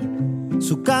cambié.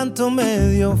 Su canto me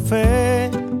dio fe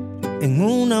en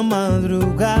una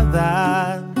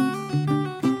madrugada.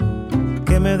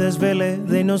 Que me desvelé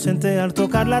de inocente al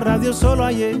tocar la radio. Solo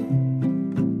hallé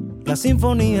la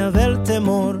sinfonía del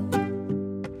temor.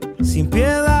 Sin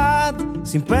piedad,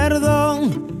 sin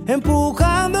perdón,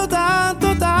 empujando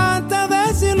tanta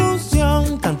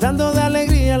desilusión. Cantando de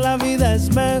alegría la vida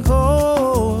es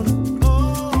mejor.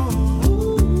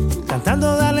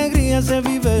 Cantando de alegría se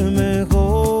vive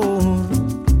mejor.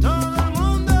 Todo el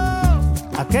mundo,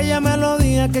 aquella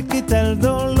melodía que quita el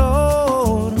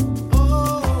dolor.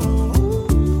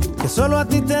 Que solo a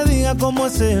ti te diga cómo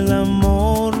es el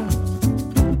amor.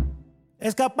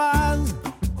 Es capaz,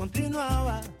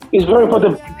 continuaba. It's very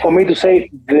important for me to say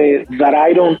that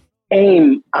I don't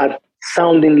aim at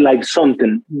sounding like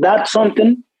something. That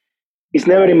something is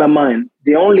never in my mind.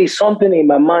 The only something in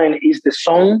my mind is the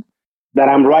song that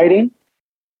I'm writing,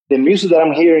 the music that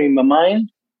I'm hearing in my mind,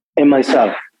 and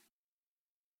myself.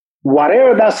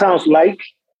 Whatever that sounds like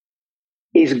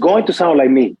is going to sound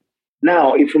like me.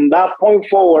 Now, if from that point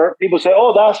forward, people say,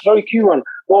 oh, that's very Cuban,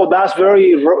 oh, that's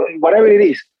very, whatever it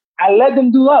is, I let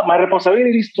them do that. My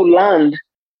responsibility is to land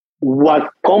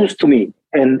what comes to me,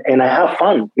 and I have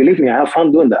fun. Believe me, I have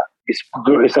fun doing that. It's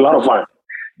a lot of fun,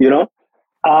 you know.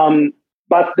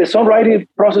 But the songwriting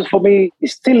process for me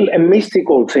is still a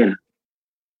mystical thing,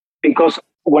 because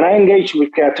when I engage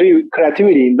with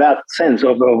creativity in that sense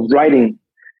of writing,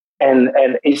 and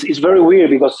it's very weird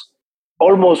because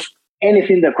almost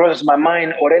anything that crosses my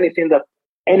mind or anything that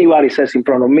anybody says in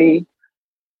front of me,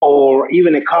 or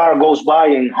even a car goes by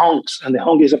and honks, and the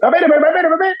honk is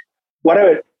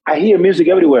whatever. I hear music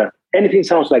everywhere. Anything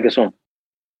sounds like a song.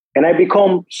 And I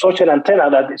become such an antenna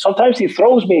that sometimes it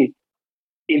throws me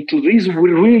into this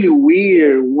really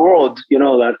weird world, you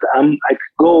know, that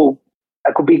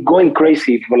I could be going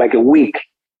crazy for like a week,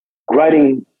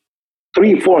 writing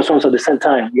 3-4 songs at the same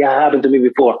time. Yeah, it happened to me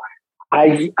before.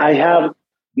 I have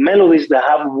melodies that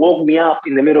have woke me up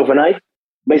in the middle of the night.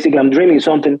 Basically, I'm dreaming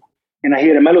something, and I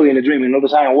hear a melody in the dream, and all of a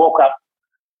sudden I woke up,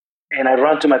 and I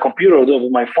run to my computer or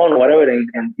my phone or whatever, and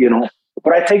you know.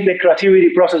 But I take the creativity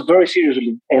process very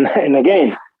seriously. And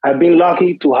again, I've been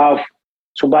lucky to have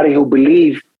somebody who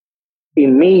believe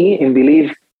in me and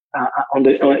believe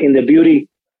in the beauty,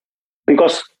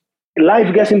 because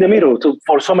life gets in the middle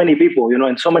for so many people, you know,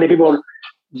 and so many people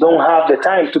don't have the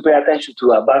time to pay attention to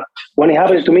that. But when it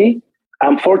happens to me,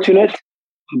 I'm fortunate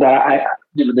that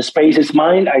the space is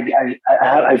mine.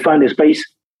 I find the space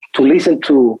to listen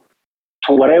to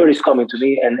whatever is coming to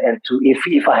me, and to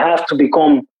if I have to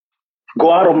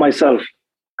go out of myself,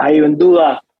 I even do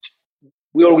that.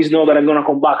 We always know that I'm gonna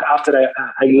come back after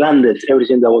I landed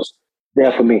everything that was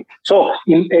there for me. So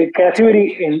in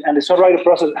creativity and the songwriting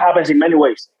process happens in many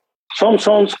ways. Some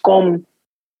songs come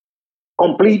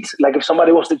complete, like if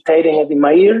somebody was dictating it in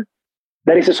my ear.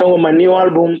 There is a song on my new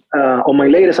album, on my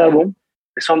latest album,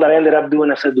 a song that I ended up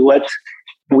doing as a duet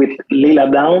with Lila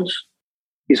Downs.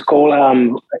 It's called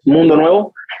Mundo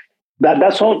Nuevo.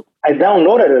 That song, I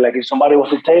downloaded it like if somebody was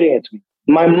dictating it to me.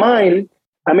 My mind,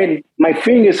 my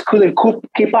fingers couldn't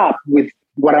keep up with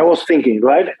what I was thinking,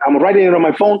 right? I'm writing it on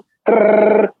my phone,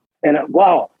 and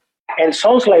wow. And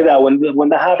songs like that, when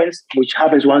that happens, which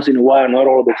happens once in a while, not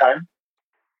all the time.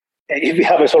 If it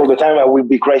happens all the time, I would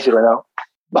be crazy right now.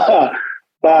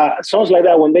 But songs like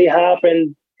that, when they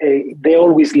happen, they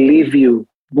always leave you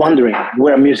wondering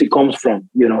where music comes from,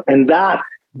 you know. And that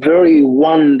very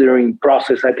wondering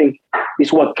process, I think,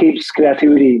 is what keeps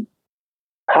creativity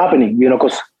happening,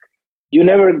 because you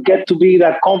never get to be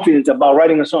that confident about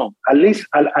writing a song. At least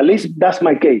that's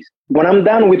my case. When I'm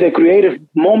done with a creative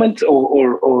moment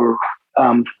or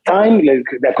time, like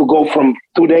that could go from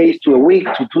 2 days to a week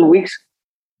to 2 weeks,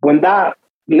 when that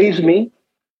leaves me,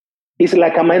 it's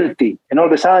like I'm empty. And all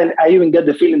of a sudden, I even get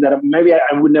the feeling that maybe I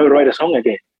would never write a song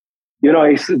again.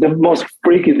 It's the most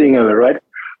freaky thing ever, right?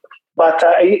 But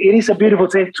it is a beautiful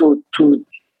thing to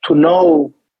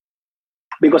know,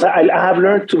 because I have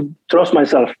learned to trust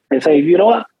myself and say, you know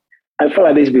what? I felt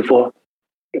like this before.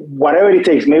 Whatever it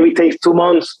takes, maybe it takes 2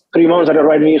 months, 3 months, I can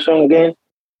write a new song again,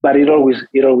 but it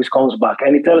always comes back.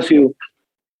 And it tells you,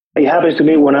 it happens to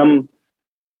me when I'm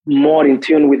more in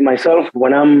tune with myself,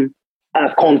 when I'm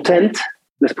content,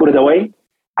 let's put it away.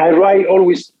 I write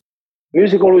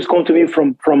music always comes to me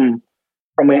from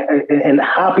a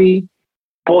happy,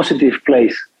 positive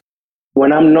place.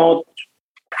 When I'm not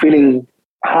feeling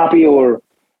happy or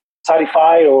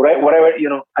satisfied or whatever,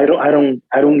 I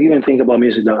don't even think about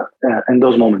music in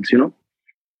those moments,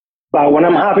 But when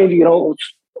I'm happy,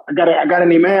 I got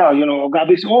an email, got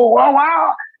this, oh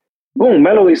wow, boom,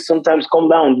 melodies sometimes come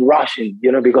down rushing,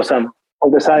 because I'm all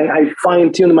of a sudden I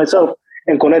fine-tuned myself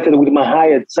and connected with my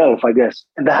higher self, I guess.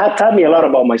 And that had taught me a lot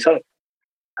about myself.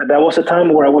 And there was a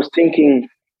time where I was thinking,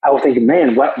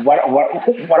 man, what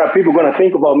are people going to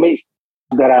think about me?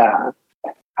 That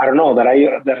I don't know, that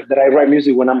I write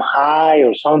music when I'm high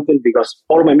or something, because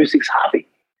all my music's happy.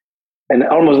 And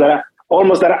almost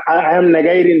that I am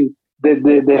negating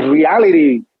the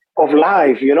reality of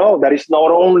life, that it's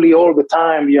not only all the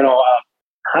time,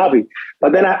 happy.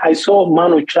 But then I saw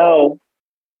Manu Chao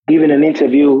giving an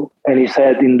interview, and he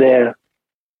said in there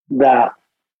that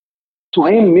to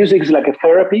him, music is like a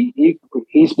therapy.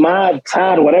 He's mad,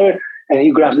 sad, whatever, and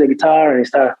he grabs the guitar and he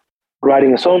starts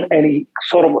writing a song, and he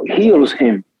sort of heals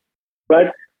him,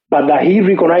 right? But that he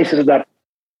recognizes that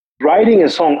writing a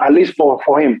song, at least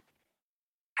for him,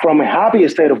 from a happy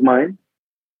state of mind,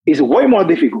 is way more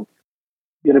difficult,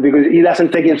 because he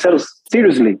doesn't take himself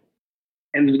seriously.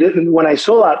 And when I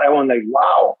saw that, I was like,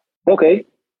 wow, okay,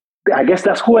 I guess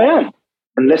that's who I am.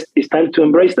 And it's time to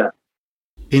embrace that.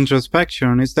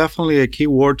 Introspection is definitely a key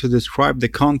word to describe the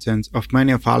content of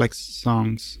many of Alex's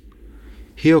songs.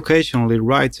 He occasionally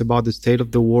writes about the state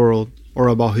of the world or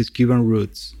about his Cuban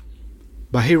roots.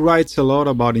 But he writes a lot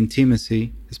about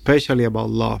intimacy, especially about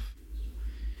love.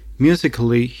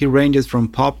 Musically, he ranges from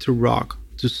pop to rock,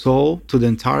 to soul, to the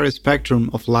entire spectrum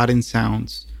of Latin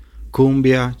sounds: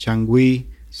 cumbia, changüí,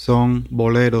 son,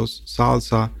 boleros,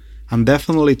 salsa, and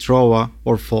definitely trova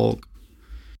or folk.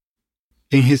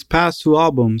 In his past 2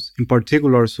 albums, in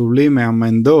particular Sublime and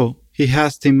Mendo, he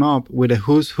has teamed up with a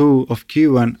who's who of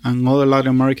Cuban and other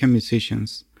Latin American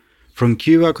musicians. From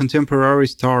Cuba, contemporary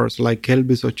stars like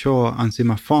Elvis Ochoa and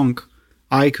Sima Funk,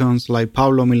 icons like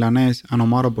Pablo Milanés and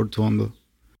Omar Portuondo.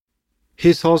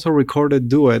 He's also recorded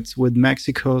duets with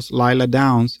Mexico's Laila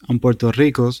Downs and Puerto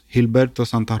Rico's Gilberto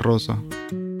Santa Rosa.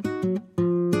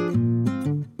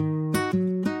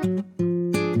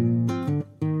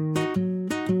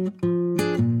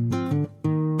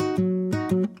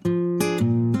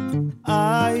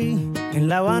 En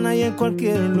La Habana y en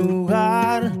cualquier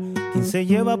lugar, quien se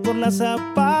lleva por las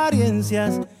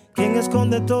apariencias, quien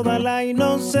esconde toda la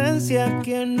inocencia,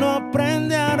 quien no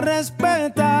aprende a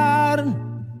respetar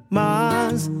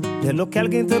más de lo que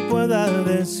alguien te pueda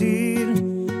decir.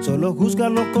 Solo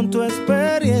júzgalo con tu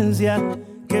experiencia,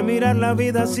 que mirar la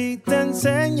vida así te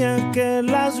enseña que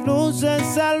las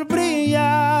luces al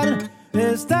brillar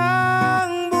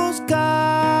están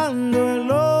buscando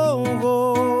el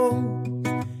ojo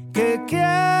que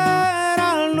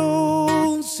quiera alucinar.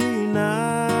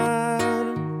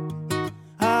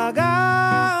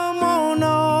 Hagámonos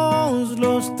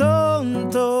los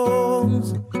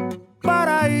tontos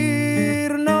para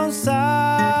irnos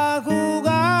a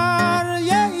jugar.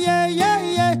 Yeah, yeah, yeah,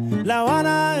 yeah. La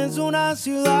Habana es una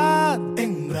ciudad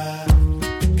hembra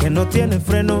que no tiene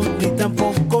freno ni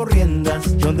tampoco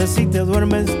riendas, donde si te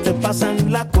duermes te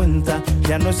pasan la cuenta.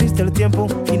 Ya no existe el tiempo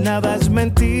y nada es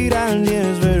mentira ni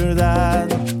es verdad.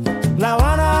 La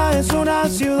Habana es una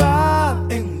ciudad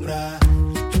hembra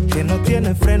que no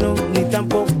tiene freno ni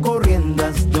tampoco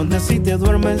riendas, donde si te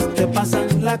duermes te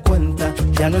pasan la cuenta.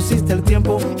 Ya no existe el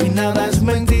tiempo y nada es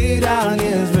mentira ni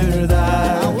es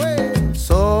verdad.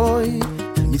 Soy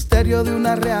el misterio de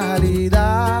una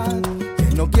realidad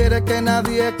que no quiere que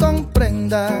nadie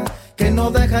comprenda, que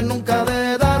no deja nunca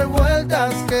de dar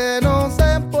vueltas, que no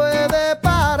se puede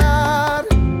parar.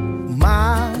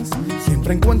 Más,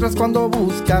 siempre encuentras cuando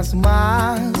buscas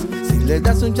más, si le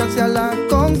das un chance a la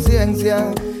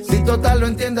conciencia, si total lo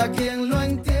entienda quien lo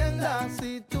entienda,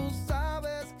 si tú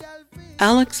sabes que al fin...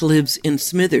 Alex lives in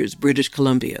Smithers, British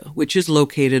Columbia, which is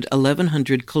located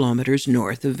 1,100 kilometers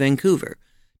north of Vancouver.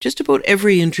 Just about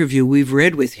every interview we've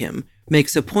read with him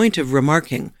makes a point of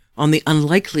remarking on the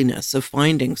unlikeliness of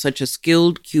finding such a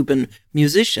skilled Cuban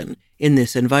musician in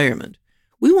this environment.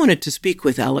 We wanted to speak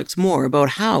with Alex more about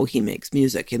how he makes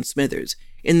music in Smithers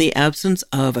in the absence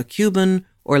of a Cuban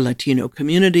or Latino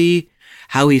community,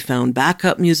 how he found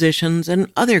backup musicians,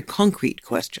 and other concrete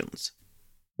questions.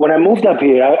 When I moved up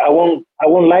here, I won't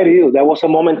lie to you. There was a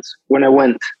moment when I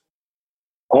went,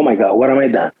 oh my God, what am I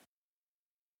done?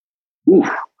 Oof,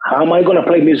 how am I going to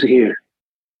play music here?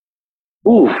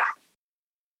 Oof.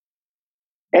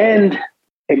 And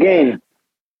again,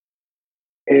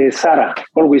 Sarah,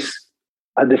 always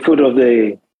at the foot of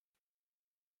the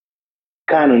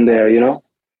canon there,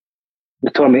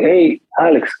 they told me, hey,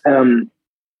 Alex,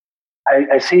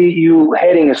 I see you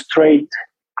heading straight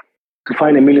to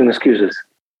find a million excuses.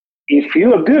 If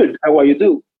you are good at what you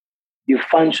do, you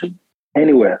function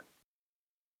anywhere.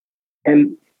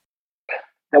 And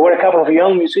there were a couple of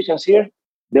young musicians here.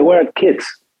 They were kids,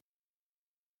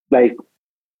 like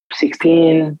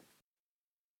 16,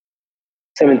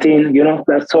 17,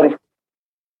 that sort of,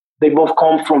 they both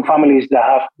come from families that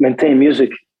have maintained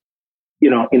music,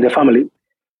 in the family.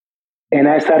 And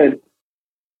I started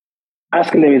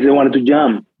asking them if they wanted to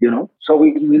jam, So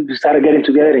we started getting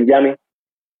together and jamming.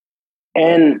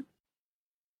 And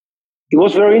it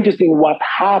was very interesting what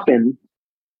happened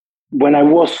when I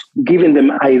was giving them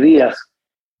ideas,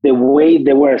 the way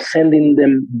they were sending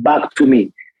them back to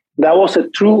me. That was a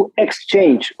true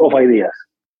exchange of ideas,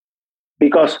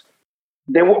 because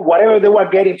whatever they were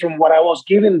getting from what I was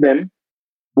giving them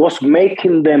was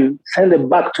making them send it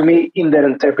back to me in their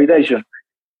interpretation.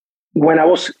 When I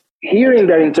was hearing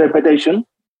their interpretation,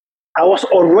 I was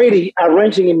already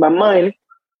arranging in my mind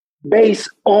based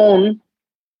on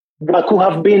what could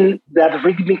have been that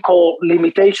rhythmical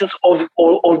limitations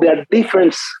of their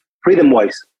difference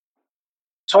rhythm-wise.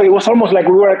 So it was almost like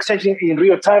we were exchanging in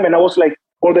real time, and I was like,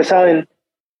 all of a sudden,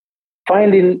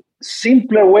 finding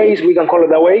simpler ways, we can call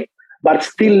it that way, but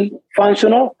still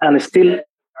functional and still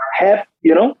have,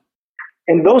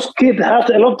 And those kids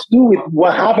have a lot to do with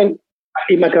what happened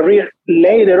in my career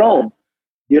later on.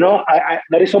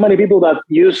 There is so many people that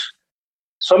use,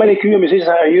 so many Cuban musicians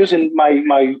are using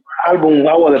my album,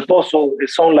 Agua del Pozo, a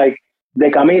song like De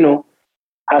Camino,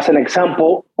 as an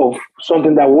example of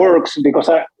something that works, because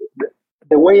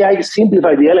the way I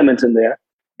simplify the elements in there,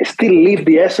 still leave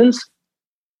the essence.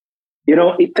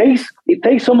 It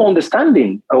takes some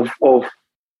understanding of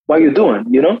what you're doing,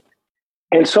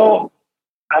 And so,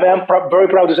 I'm very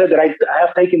proud to say that I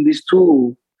have taken these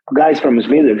two guys from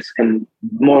Smithers, and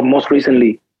most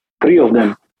recently, 3 of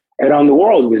them around the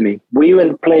world with me. We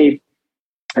even played,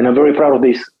 and I'm very proud of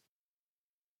this,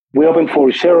 we opened for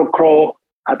Sheryl Crow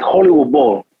at Hollywood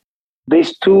Bowl.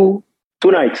 These two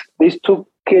nights, these 2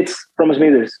 kids from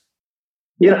Smithers,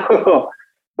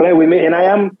 play with me, and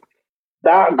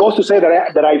that goes to say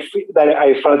that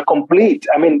I felt complete.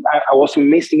 I mean, I wasn't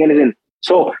missing anything.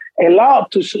 So a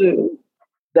lot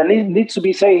that needs to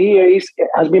be said here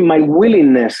has been my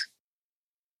willingness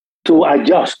to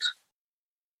adjust,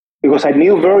 because I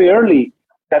knew very early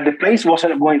that the place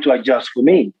wasn't going to adjust for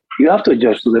me. You have to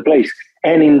adjust to the place.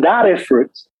 And in that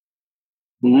effort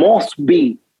must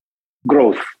be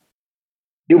growth.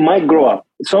 You might grow up.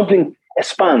 Something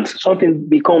expands. Something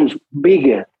becomes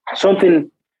bigger.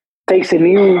 Something takes a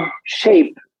new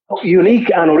shape, unique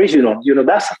and original.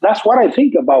 That's what I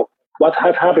think about what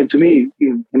had happened to me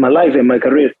in my life and my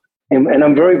career. And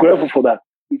I'm very grateful for that.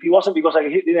 If it wasn't because I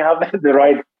didn't have the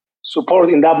right support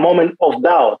in that moment of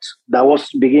doubt that was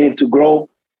beginning to grow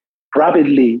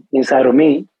rapidly inside of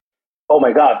me, oh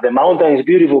my God, the mountain is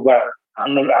beautiful, but I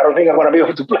don't think I'm going to be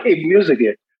able to play music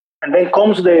here. And then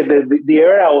comes the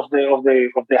era of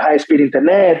the high-speed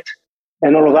internet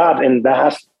and all of that, and that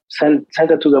has sent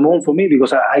it to the moon for me,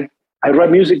 because I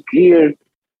write music here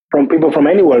from people from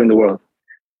anywhere in the world.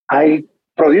 I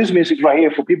produce music right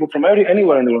here for people from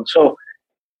anywhere in the world. So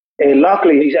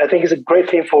luckily, I think it's a great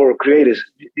thing for creators.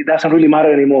 It doesn't really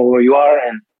matter anymore where you are,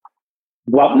 and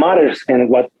what matters and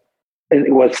what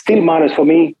still matters for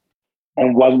me,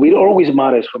 and what will always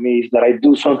matters for me, is that I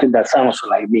do something that sounds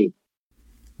like me.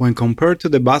 When compared to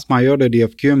the vast majority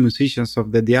of Cuban musicians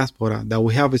of the diaspora that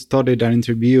we have studied and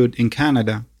interviewed in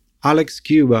Canada, Alex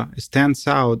Cuba stands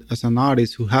out as an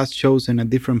artist who has chosen a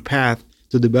different path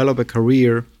to develop a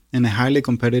career in a highly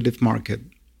competitive market.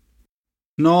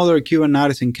 No other Cuban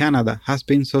artist in Canada has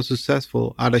been so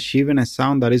successful at achieving a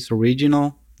sound that is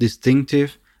original,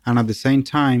 distinctive, and at the same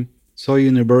time so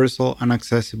universal and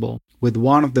accessible, with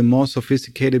one of the most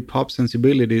sophisticated pop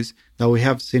sensibilities that we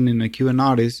have seen in a Cuban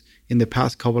artist in the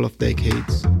past couple of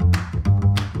decades.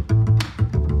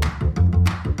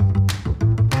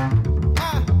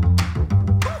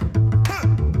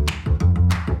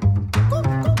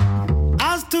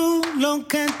 Haz tú lo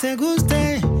que te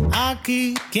guste,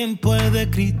 aquí quien puede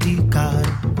criticar.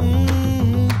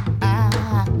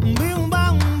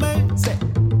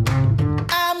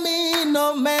 A mí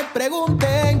no me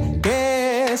pregunten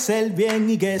qué es el bien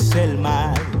y qué es el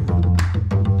mal.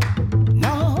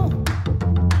 No.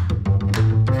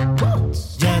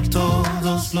 Ya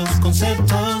todos los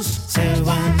conceptos se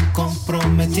van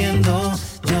comprometiendo.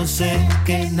 Yo sé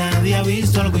que nadie ha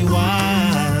visto algo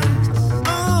igual.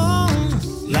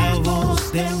 La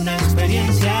voz de una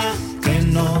experiencia que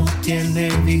no tiene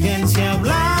vigencia,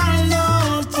 hablando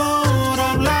por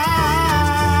hablar.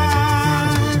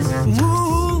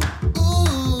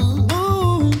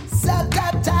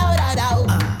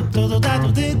 Todo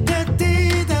dato de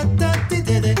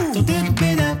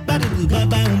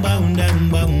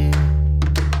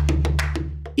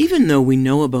Even though we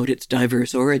know about its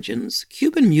diverse origins,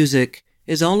 Cuban music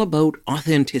is all about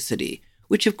authenticity,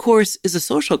 which of course is a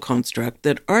social construct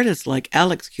that artists like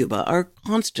Alex Cuba are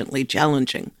constantly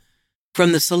challenging.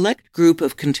 From the select group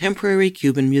of contemporary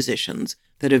Cuban musicians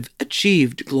that have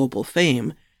achieved global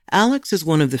fame, Alex is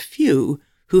one of the few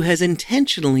who has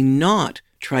intentionally not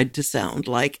tried to sound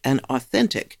like an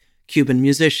authentic Cuban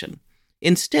musician.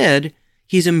 Instead,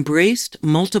 he's embraced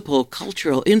multiple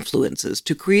cultural influences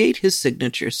to create his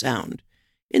signature sound.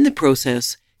 In the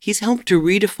process, he's helped to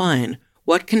redefine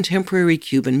what contemporary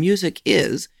Cuban music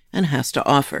is and has to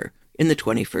offer in the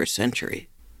 21st century.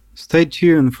 Stay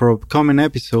tuned for upcoming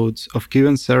episodes of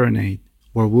Cuban Serenade,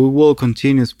 where we will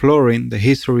continue exploring the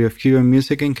history of Cuban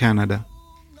music in Canada.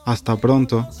 Hasta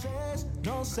pronto.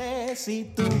 No sé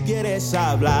si tú quieres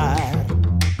hablar.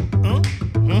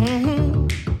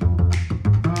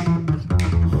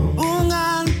 un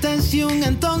antes y un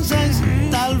entonces,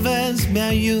 tal vez me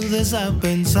ayudes a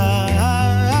pensar.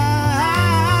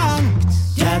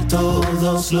 Ya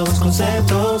todos los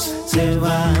conceptos se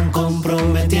van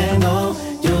comprometiendo.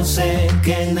 Yo sé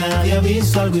que nadie ha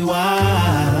visto algo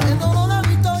igual.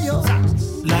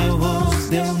 La voz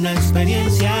de una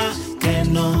experiencia que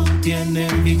no tiene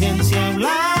vigencia,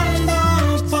 hablando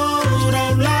por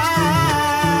hablar.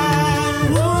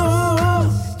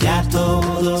 Ya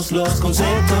todos los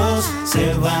conceptos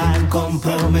se van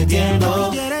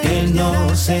comprometiendo. Que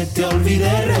no se te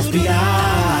olvide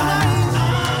respirar.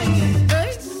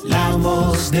 La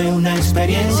voz de una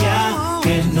experiencia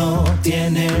que no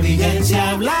tiene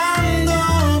vigencia, hablar.